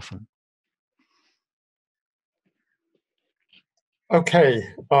it more often. Okay,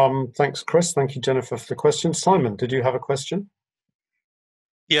 thanks, Chris. Thank you, Jennifer, for the question. Simon, did you have a question?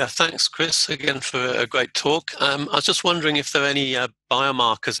 Yeah, thanks, Chris, again for a great talk. I was just wondering if there are any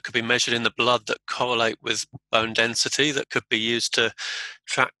biomarkers that could be measured in the blood that correlate with bone density that could be used to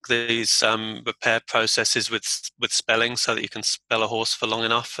track these repair processes with spelling, so that you can spell a horse for long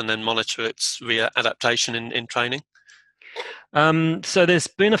enough and then monitor its readaptation in training. So there's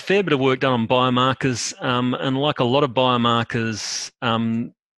been a fair bit of work done on biomarkers, and like a lot of biomarkers,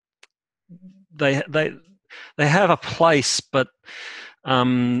 they have a place, but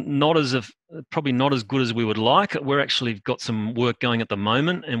probably not as good as we would like. We're actually got some work going at the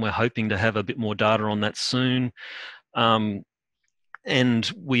moment, and we're hoping to have a bit more data on that soon.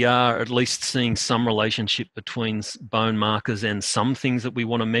 And we are at least seeing some relationship between bone markers and some things that we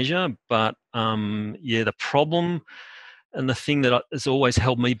want to measure. But the problem and the thing that has always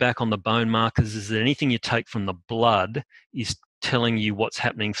held me back on the bone markers is that anything you take from the blood is telling you what's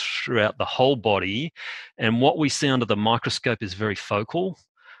happening throughout the whole body. And what we see under the microscope is very focal.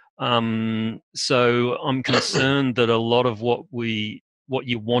 So I'm concerned that a lot of what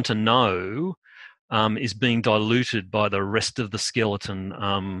you want to know is being diluted by the rest of the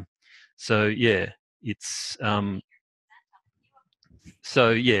skeleton. They're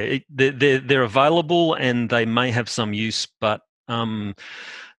available and they may have some use, but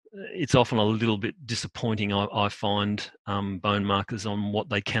it's often a little bit disappointing, I find, bone markers on what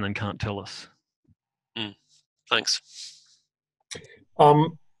they can and can't tell us. Thanks.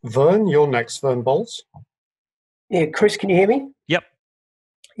 Vern, you're next, Vern Bowles. Yeah, Chris, can you hear me? Yep.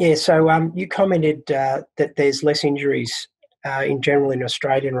 Yeah, so you commented that there's less injuries in general in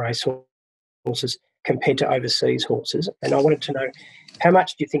Australian racehorses compared to overseas horses. And I wanted to know, how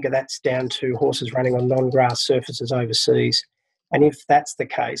much do you think of that's down to horses running on non-grass surfaces overseas? And if that's the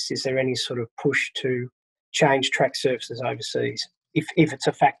case, is there any sort of push to change track surfaces overseas, if it's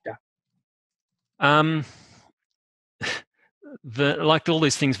a factor? Like all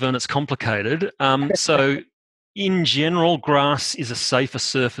these things, Vern, it's complicated. So in general, grass is a safer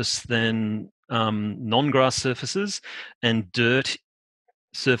surface than non-grass surfaces, and dirt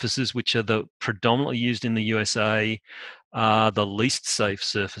surfaces, which are the predominantly used in the USA, are the least safe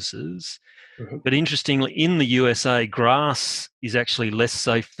surfaces. Mm-hmm. But interestingly, in the USA, grass is actually less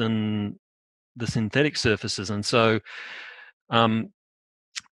safe than the synthetic surfaces. And so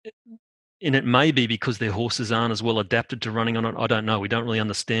and it may be because their horses aren't as well adapted to running on it. I don't know. We don't really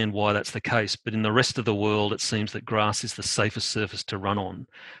understand why that's the case. But in the rest of the world, it seems that grass is the safest surface to run on.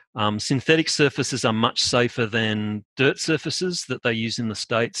 Synthetic surfaces are much safer than dirt surfaces that they use in the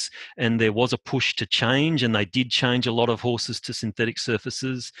States. And there was a push to change, and they did change a lot of horses to synthetic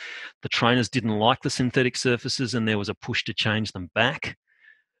surfaces. The trainers didn't like the synthetic surfaces, and there was a push to change them back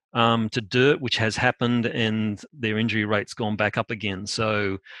to dirt, which has happened, and their injury rate's gone back up again.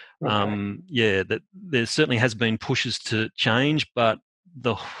 So, there certainly has been pushes to change, but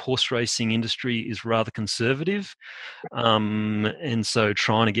the horse racing industry is rather conservative, and so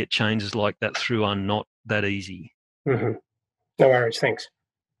trying to get changes like that through are not that easy. Mm-hmm. No worries, thanks.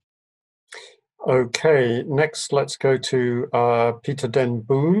 Okay, next let's go to Peter Den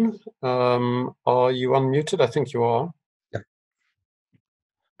Boon. Are you unmuted? I think you are.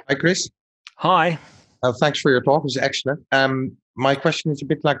 Hi, Chris. Hi. Thanks for your talk. It was excellent. My question is a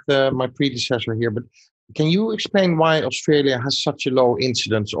bit like my predecessor here, but can you explain why Australia has such a low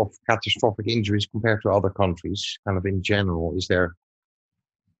incidence of catastrophic injuries compared to other countries, kind of in general? Is there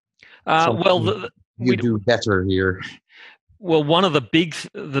you do better here? Well, one of the big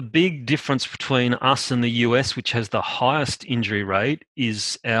difference between us and the US, which has the highest injury rate,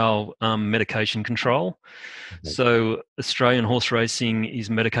 is our medication control. Okay. So Australian horse racing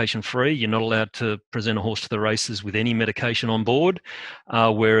is medication free. You're not allowed to present a horse to the races with any medication on board,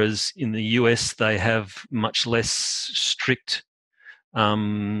 whereas in the US they have much less strict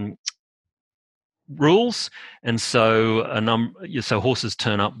rules, and so horses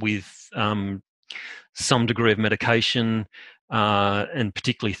turn up with some degree of medication, and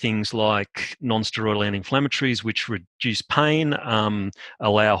particularly things like non-steroidal anti-inflammatories, which reduce pain,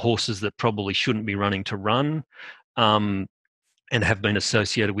 allow horses that probably shouldn't be running to run, and have been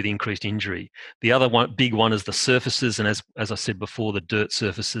associated with increased injury. The other big one is the surfaces, and as I said before, the dirt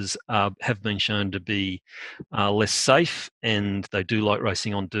surfaces have been shown to be less safe, and they do like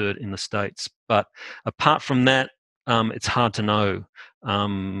racing on dirt in the States. But apart from that, it's hard to know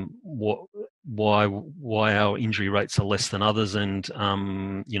why our injury rates are less than others, and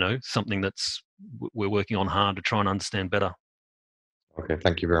something that's we're working on hard to try and understand better. Okay,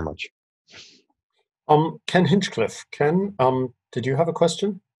 thank you very much. Ken Hinchcliffe. Ken, did you have a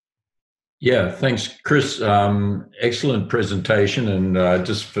question? Yeah, thanks, Chris. Excellent presentation and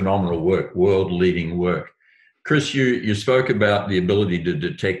just phenomenal work, world-leading work. Chris, you spoke about the ability to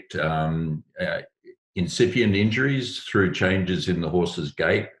detect incipient injuries through changes in the horse's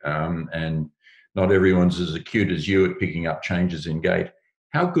gait, and not everyone's as acute as you at picking up changes in gait.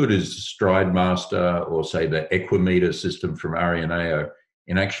 How good is Stride Master or say the Equimeter system from RNAO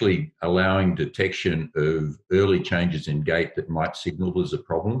in actually allowing detection of early changes in gait that might signal there's a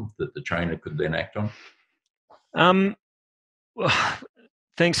problem that the trainer could then act on? Well,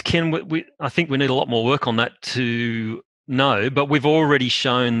 thanks, Ken. I think we need a lot more work on that to know, but we've already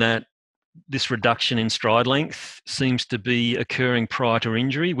shown that this reduction in stride length seems to be occurring prior to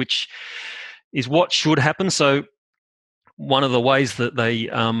injury, which is what should happen. So one of the ways that they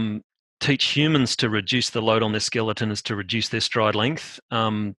teach humans to reduce the load on their skeleton is to reduce their stride length.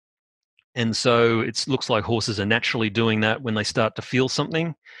 And so it looks like horses are naturally doing that when they start to feel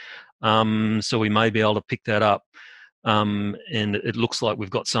something. So we may be able to pick that up. And it looks like we've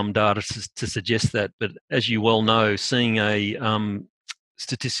got some data to suggest that. But as you well know, seeing a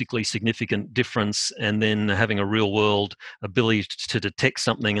statistically significant difference and then having a real world ability to detect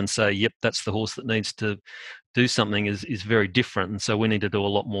something and say, yep, that's the horse that needs to do something is very different. And so we need to do a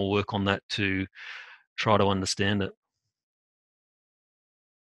lot more work on that to try to understand it.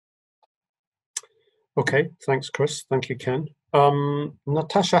 Okay, thanks, Chris. Thank you, Ken.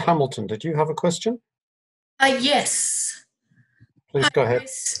 Natasha Hamilton, did you have a question? Yes. Please go ahead.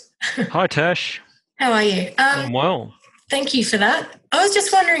 Chris. Hi, Tash. How are you? I'm well. Thank you for that. I was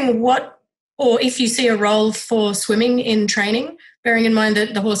just wondering if you see a role for swimming in training, bearing in mind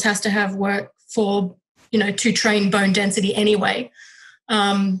that the horse has to have work for, to train bone density anyway.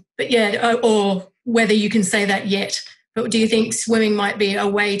 But yeah, or whether you can say that yet. But do you think swimming might be a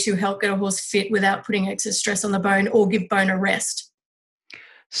way to help get a horse fit without putting excess stress on the bone or give bone a rest?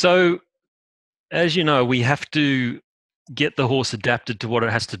 So, as you know, we have to get the horse adapted to what it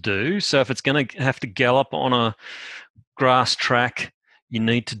has to do. So if it's going to have to gallop on a grass track, you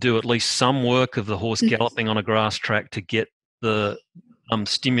need to do at least some work of the horse galloping on a grass track to get the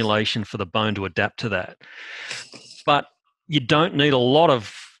stimulation for the bone to adapt to that. But you don't need a lot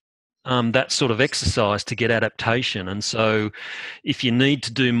of that sort of exercise to get adaptation. And so if you need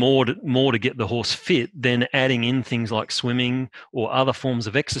to do more to get the horse fit, then adding in things like swimming or other forms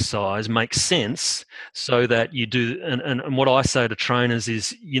of exercise makes sense, so that you do, and what I say to trainers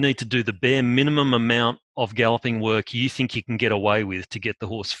is you need to do the bare minimum amount of galloping work you think you can get away with to get the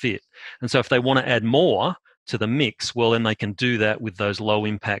horse fit. And so if they want to add more to the mix, well, then they can do that with those low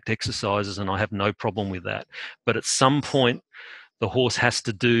impact exercises, and I have no problem with that. But at some point, the horse has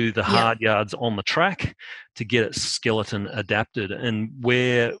to do the hard yards on the track to get its skeleton adapted. And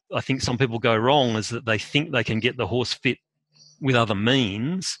where I think some people go wrong is that they think they can get the horse fit with other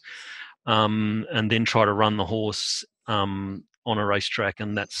means, and then try to run the horse on a racetrack,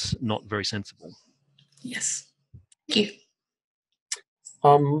 and that's not very sensible. Yes. Thank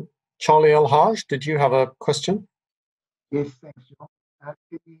you. Charlie El-Haj, did you have a question? Yes, thanks, John.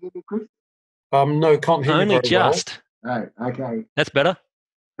 Can you hear me, Chris? No, can't hear you very just. Well. Oh, okay. That's better.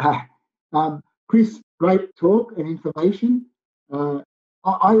 Chris, great talk and information. I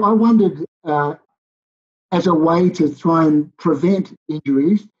wondered, as a way to try and prevent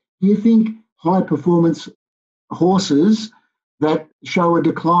injuries, do you think high-performance horses that show a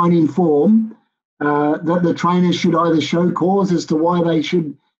decline in form, that the trainers should either show cause as to why they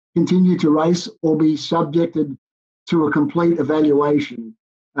should continue to race or be subjected to a complete evaluation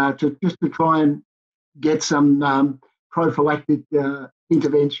to try and get some prophylactic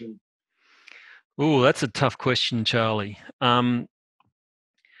intervention? Oh, that's a tough question, Charlie. I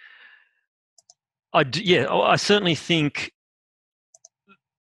certainly think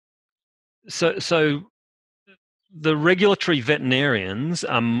so. The regulatory veterinarians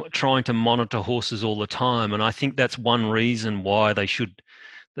are trying to monitor horses all the time, and I think that's one reason why they should.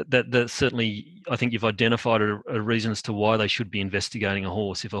 That certainly, I think you've identified a reason as to why they should be investigating a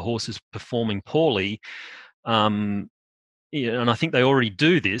horse. If a horse is performing poorly, and I think they already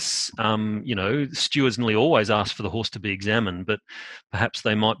do this. Stewards nearly always ask for the horse to be examined, but perhaps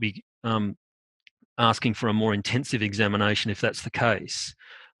they might be asking for a more intensive examination if that's the case.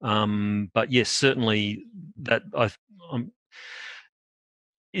 But yes, certainly that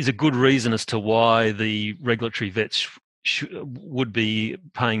is a good reason as to why the regulatory vets would be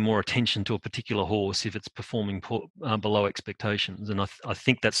paying more attention to a particular horse if it's performing below expectations. And I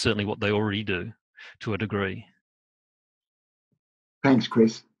think that's certainly what they already do to a degree. Thanks,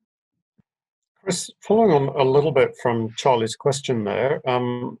 Chris. Chris, following on a little bit from Charlie's question there,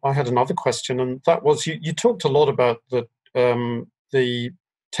 I had another question, and that was you talked a lot about the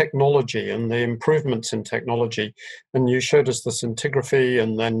technology and the improvements in technology, and you showed us the scintigraphy,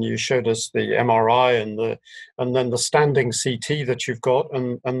 and then you showed us the MRI, and then the standing CT that you've got,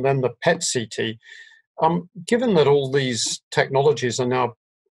 and then the PET CT. Given that all these technologies are now,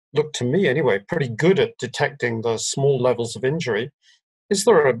 look to me anyway, pretty good at detecting the small levels of injury, is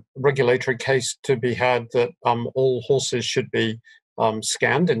there a regulatory case to be had that all horses should be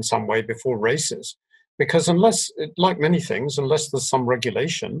scanned in some way before races. Because unless, like many things, unless there's some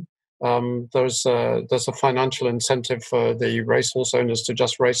regulation, there's a financial incentive for the racehorse owners to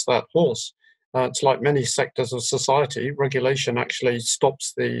just race that horse. It's like many sectors of society. Regulation actually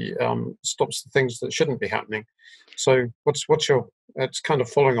stops the things that shouldn't be happening. So, what's your? It's kind of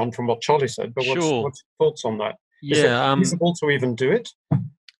following on from what Charlie said, but what's your thoughts on that? Is it feasible to even do it?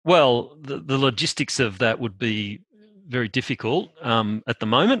 Well, the logistics of that would be very difficult at the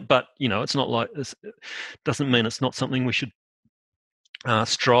moment, but it's not like this. Doesn't mean it's not something we should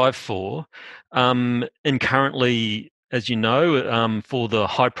strive for. And currently, as you know, for the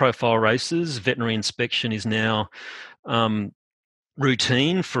high-profile races, veterinary inspection is now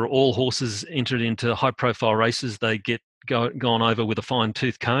routine for all horses entered into high-profile races. They get gone over with a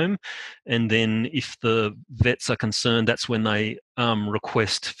fine-tooth comb, and then if the vets are concerned, that's when they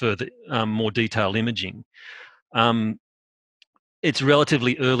request further more detailed imaging. It's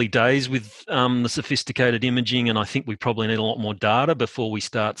relatively early days with the sophisticated imaging, and I think we probably need a lot more data before we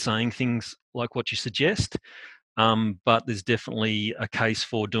start saying things like what you suggest. But there's definitely a case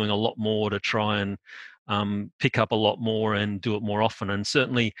for doing a lot more to try and pick up a lot more and do it more often. And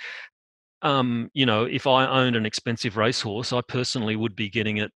certainly, if I owned an expensive racehorse, I personally would be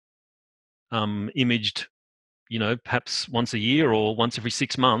getting it imaged, perhaps once a year or once every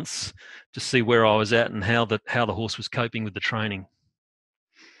 6 months to see where I was at and how the horse was coping with the training.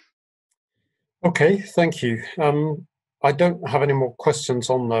 Okay, thank you. I don't have any more questions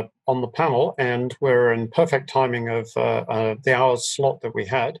on the panel, and we're in perfect timing of the hour's slot that we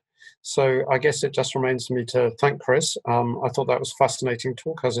had. So I guess it just remains for me to thank Chris. I thought that was fascinating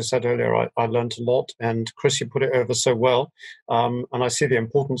talk. As I said earlier, I learned a lot, and Chris, you put it over so well, and I see the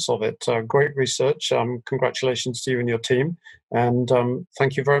importance of it. Great research. Congratulations to you and your team, and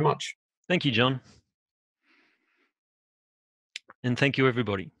thank you very much. Thank you, John. And thank you,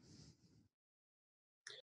 everybody.